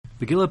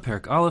Megillah,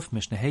 Perek Aleph,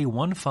 Mishnah Hey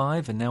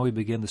 1-5, and now we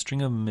begin the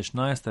string of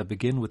Mishnayos that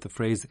begin with the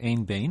phrase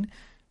Ein Bein.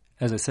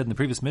 As I said in the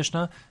previous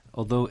Mishnah,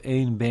 although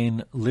Ein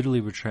Bein literally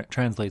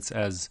translates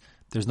as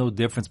there's no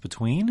difference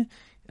between,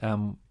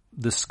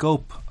 the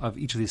scope of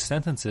each of these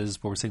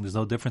sentences, where we're saying there's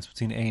no difference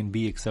between A and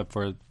B except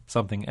for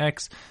something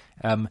X,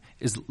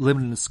 is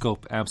limited in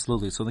scope,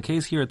 absolutely. So in the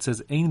case here it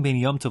says Ein Bein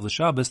Yom Tov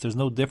l'Shabbos, there's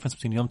no difference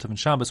between Yom Tov and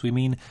Shabbos. We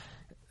mean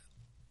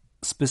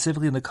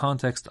specifically in the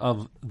context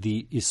of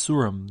the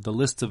Isurim, the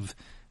list of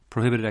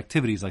prohibited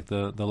activities, like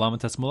the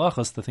Lamates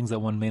Malachas, the things that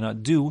one may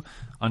not do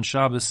on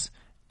Shabbos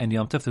and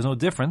Yom Tov. There's no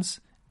difference,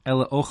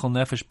 Ela Ochel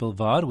Nefesh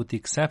Bilvad, with the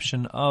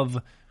exception of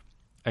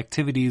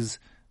activities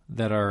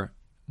that are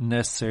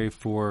necessary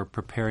for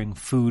preparing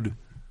food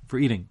for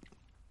eating.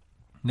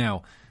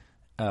 Now,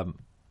 the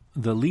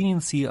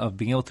leniency of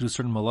being able to do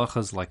certain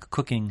malachas like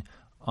cooking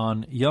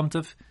on Yom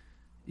Tov,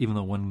 even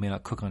though one may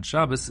not cook on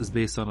Shabbos, is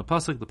based on a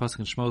pasuk. The pasuk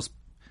in Shmos,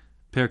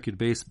 Perek Yud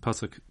Beis,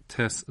 pasuk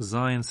Tes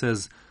Zayin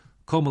says,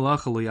 Kol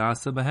malacha lo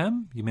ya'asa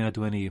b'hem. You may not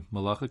do any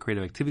malacha,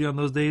 creative activity on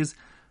those days.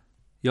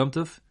 Yom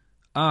Tov.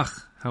 Ach,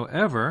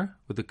 however,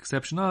 with the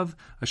exception of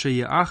asher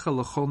ya'acha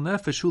l'chol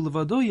nefesh hu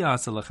levado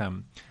ya'asa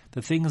lachem.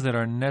 The things that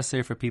are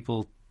necessary for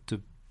people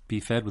to be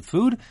fed with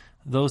food,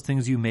 those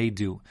things you may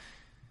do.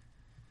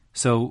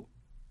 So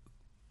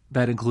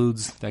that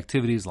includes the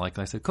activities like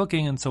I said,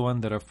 cooking and so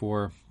on, that are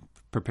for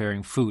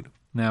preparing food.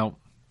 Now,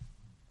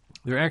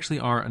 there actually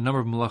are a number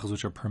of malachas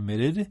which are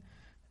permitted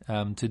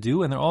to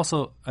do, and there are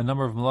also a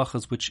number of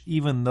malachas which,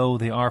 even though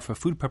they are for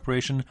food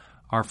preparation,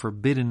 are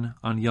forbidden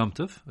on Yom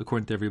Tov,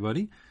 according to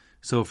everybody.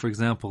 So, for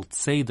example,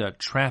 tzeda,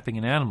 trapping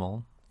an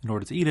animal in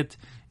order to eat it,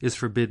 is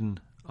forbidden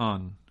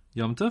on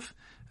Yom Tov,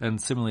 and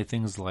similarly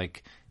things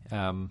like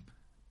meraked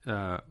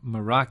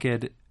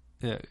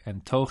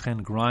and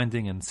tochen,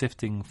 grinding and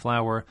sifting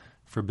flour,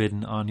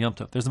 forbidden on Yom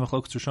Tov. There's a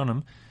machlokes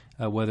rishonim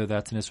whether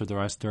that's an isur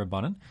d'oraisa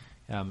d'rabbanan,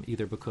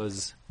 either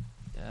because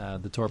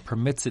the Torah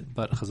permits it,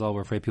 but Chazal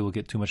were afraid people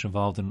get too much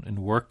involved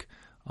in work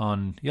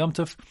on Yom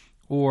Tov,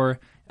 or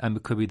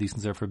it could be these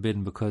things are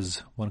forbidden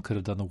because one could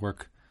have done the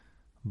work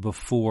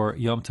before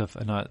Yom Tov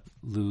and not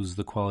lose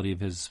the quality of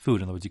his food.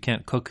 In other words, you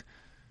can't cook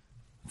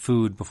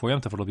food before Yom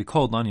Tov; it'll be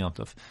cold on Yom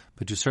Tov.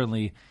 But you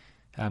certainly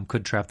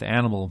could trap the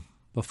animal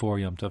before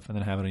Yom Tov and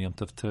then have it on Yom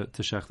Tov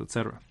to shecht,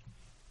 etc.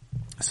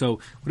 So,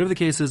 whatever the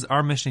case is,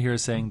 our Mishnah here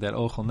is saying that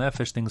ochel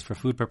nefesh, things for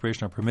food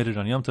preparation, are permitted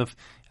on Yom Tov.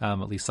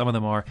 At least some of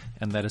them are,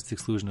 and that is the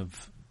exclusion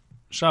of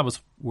Shabbos,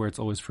 where it's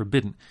always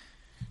forbidden.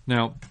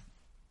 Now,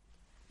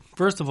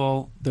 first of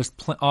all, there's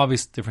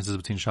obvious differences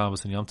between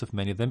Shabbos and Yom Tov,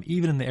 many of them,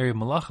 even in the area of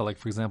malacha. Like,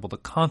 for example, the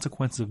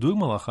consequences of doing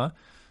malacha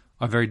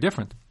are very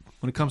different.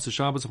 When it comes to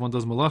Shabbos, if one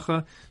does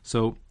malacha,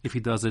 so if he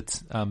does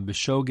it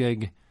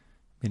b'shogeg,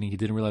 meaning he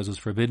didn't realize it was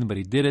forbidden, but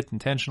he did it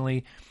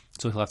intentionally,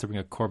 so he'll have to bring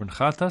a korban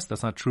chatas.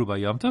 That's not true by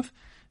Yom Tov.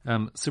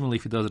 Similarly,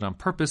 if he does it on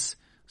purpose,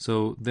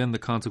 so then the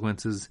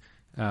consequences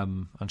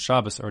on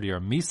Shabbos already are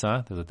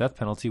misa, there's a death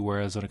penalty,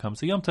 whereas when it comes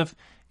to Yom Tov,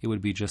 it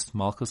would be just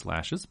malchus,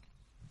 lashes.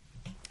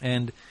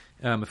 And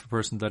if a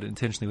person did it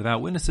intentionally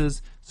without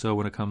witnesses, so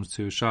when it comes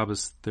to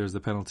Shabbos, there's the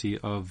penalty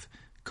of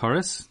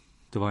kares,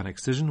 divine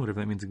excision,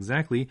 whatever that means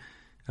exactly.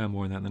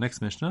 More on that in the next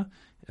Mishnah,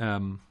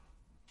 and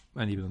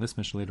even in this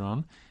Mishnah later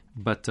on.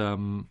 But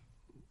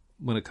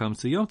when it comes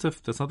to Yom Tov,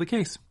 that's not the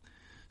case.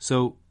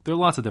 So there are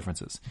lots of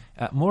differences.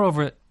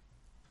 Moreover,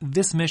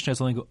 this Mishnah is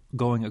only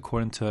going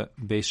according to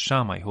Beis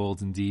Shammai, who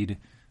holds indeed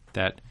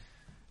that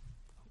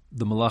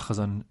the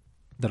malachas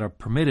that are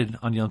permitted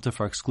on Yom Tov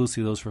are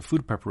exclusively those for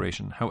food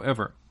preparation.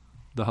 However,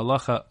 the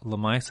halacha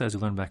l'maisa, as you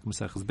learned back in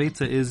Maseches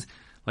Beitza, is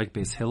like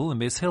Beis Hillel,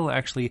 and Beis Hillel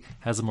actually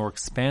has a more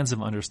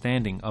expansive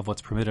understanding of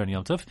what's permitted on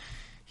Yom Tov.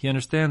 He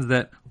understands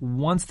that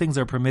once things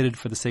are permitted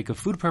for the sake of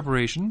food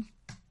preparation,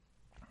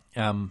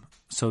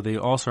 so they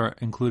also are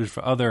included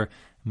for other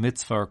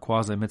mitzvah or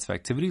quasi-mitzvah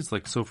activities.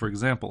 Like, so for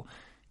example,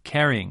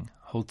 carrying,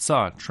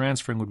 hotzah,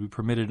 transferring would be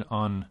permitted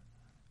on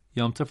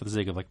Yom Tov for the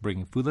sake of like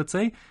bringing food, let's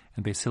say.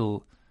 And Beis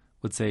Hillel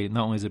would say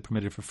not only is it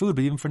permitted for food,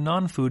 but even for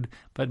non-food,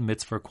 but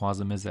mitzvah or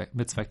quasi-mitzvah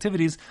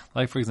activities.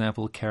 Like, for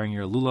example, carrying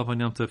your lulav on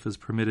Yom Tov is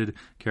permitted,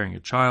 carrying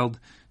your child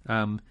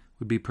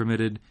would be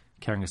permitted,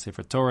 carrying a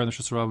Sefer Torah and the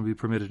Shus Rabbah would be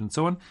permitted, and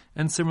so on.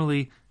 And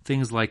similarly,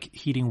 things like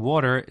heating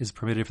water is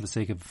permitted for the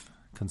sake of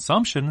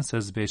consumption,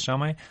 says Beis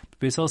Shammai. But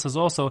Beis Hillel says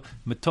also,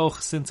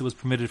 metoch, since it was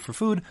permitted for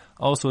food,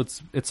 also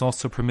it's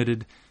also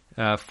permitted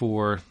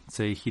for,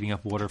 say, heating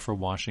up water for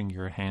washing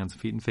your hands,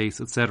 feet, and face,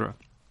 etc.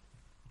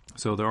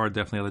 So there are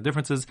definitely other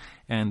differences,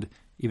 and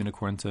even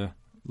according to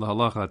La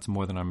Halacha, it's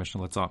more than our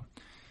Mishnah lets on.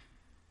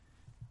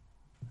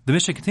 The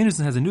Mishnah continues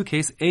and has a new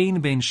case, Ein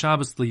bein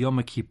Shabbos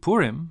l'Yom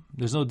Kippurim.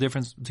 There's no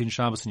difference between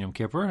Shabbos and Yom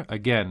Kippur.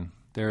 Again,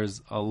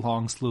 there's a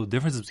long slew of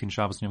differences between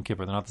Shabbos and Yom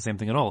Kippur. They're not the same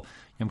thing at all.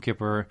 Yom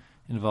Kippur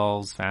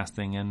involves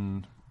fasting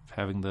and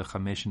having the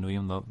Chamesh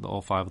Inuyim,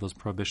 all five of those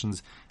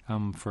prohibitions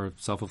for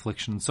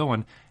self-affliction and so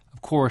on.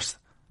 Of course,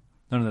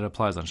 none of that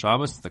applies on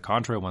Shabbos. To the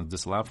contrary, one's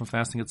disallowed from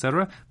fasting,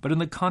 etc. But in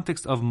the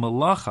context of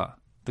malacha,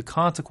 the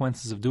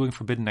consequences of doing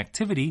forbidden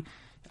activity,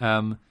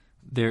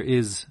 there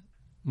is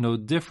no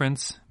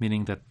difference,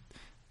 meaning that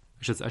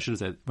I should have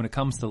said, when it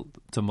comes to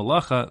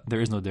malacha,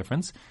 there is no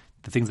difference.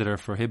 The things that are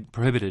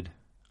prohibited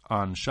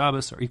on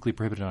Shabbos are equally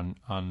prohibited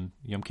on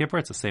Yom Kippur.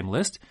 It's the same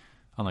list,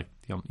 unlike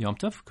Yom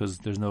Tov, because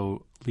there's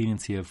no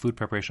leniency of food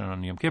preparation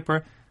on Yom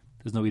Kippur.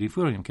 There's no eating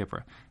food on Yom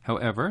Kippur.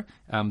 However,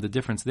 the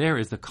difference there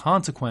is the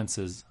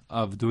consequences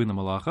of doing the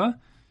malacha.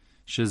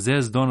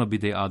 Shezez dona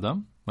b'dei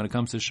adam. When it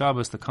comes to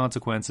Shabbos, the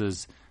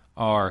consequences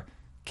are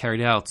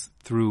carried out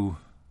through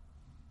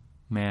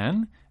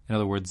man. In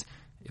other words,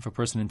 if a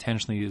person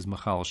intentionally is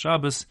machal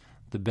Shabbos,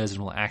 the Beis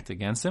Din will act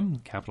against him,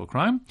 capital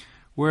crime.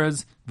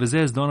 Whereas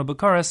v'zez dona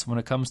b'kares, when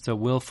it comes to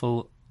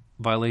willful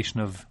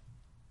violation of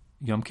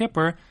Yom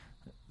Kippur,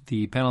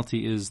 the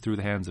penalty is through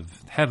the hands of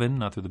heaven,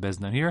 not through the Beis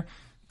Din here.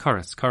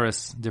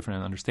 Kares,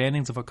 different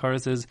understandings of what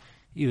kares is.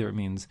 Either it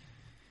means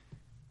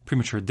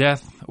premature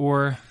death,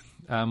 or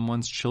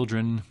one's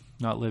children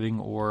not living,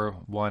 or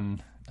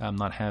one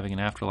not having an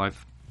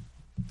afterlife.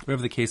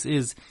 Whatever the case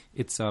is,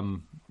 it's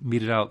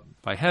meted out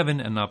by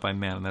heaven and not by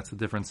man, and that's the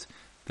difference.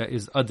 That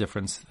is a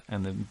difference,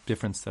 and the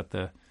difference that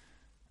the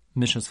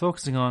Mishnah is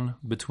focusing on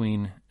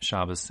between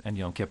Shabbos and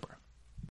Yom Kippur.